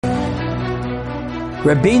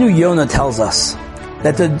Rabbeinu Yonah tells us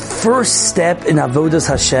that the first step in Avodas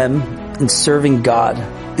Hashem, in serving God,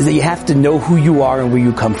 is that you have to know who you are and where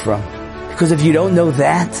you come from. Because if you don't know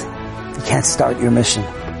that, you can't start your mission.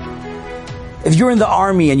 If you're in the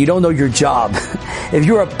army and you don't know your job, if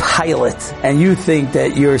you're a pilot and you think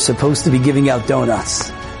that you're supposed to be giving out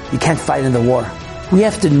donuts, you can't fight in the war. We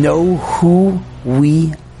have to know who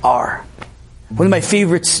we are. One of my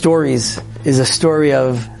favorite stories is a story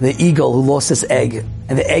of the eagle who lost his egg,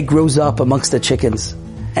 and the egg grows up amongst the chickens.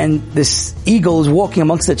 And this eagle is walking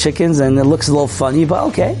amongst the chickens, and it looks a little funny, but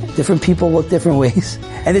okay, different people look different ways.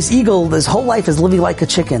 And this eagle, this whole life is living like a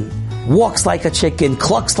chicken, walks like a chicken,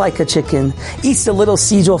 clucks like a chicken, eats the little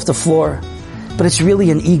seeds off the floor, but it's really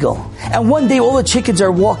an eagle. And one day all the chickens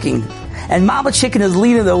are walking, and Mama Chicken is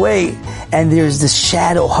leading the way, and there's this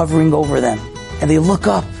shadow hovering over them. And they look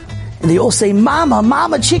up, and they all say, Mama,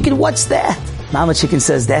 Mama Chicken, what's that? Mama Chicken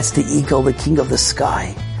says, that's the eagle, the king of the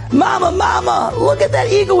sky. Mama, Mama, look at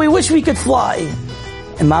that eagle, we wish we could fly.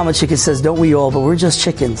 And Mama Chicken says, don't we all, but we're just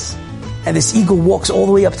chickens. And this eagle walks all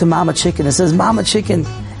the way up to Mama Chicken and says, Mama Chicken,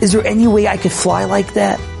 is there any way I could fly like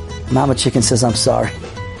that? Mama Chicken says, I'm sorry,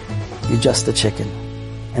 you're just a chicken.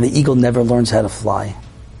 And the eagle never learns how to fly.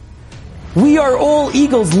 We are all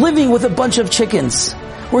eagles living with a bunch of chickens.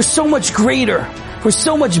 We're so much greater. We're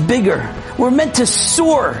so much bigger. We're meant to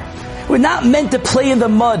soar. We're not meant to play in the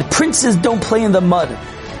mud. Princes don't play in the mud.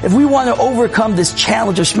 If we want to overcome this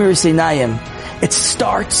challenge of Shmiras Einayim, it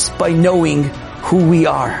starts by knowing who we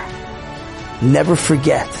are. Never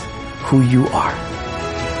forget who you are.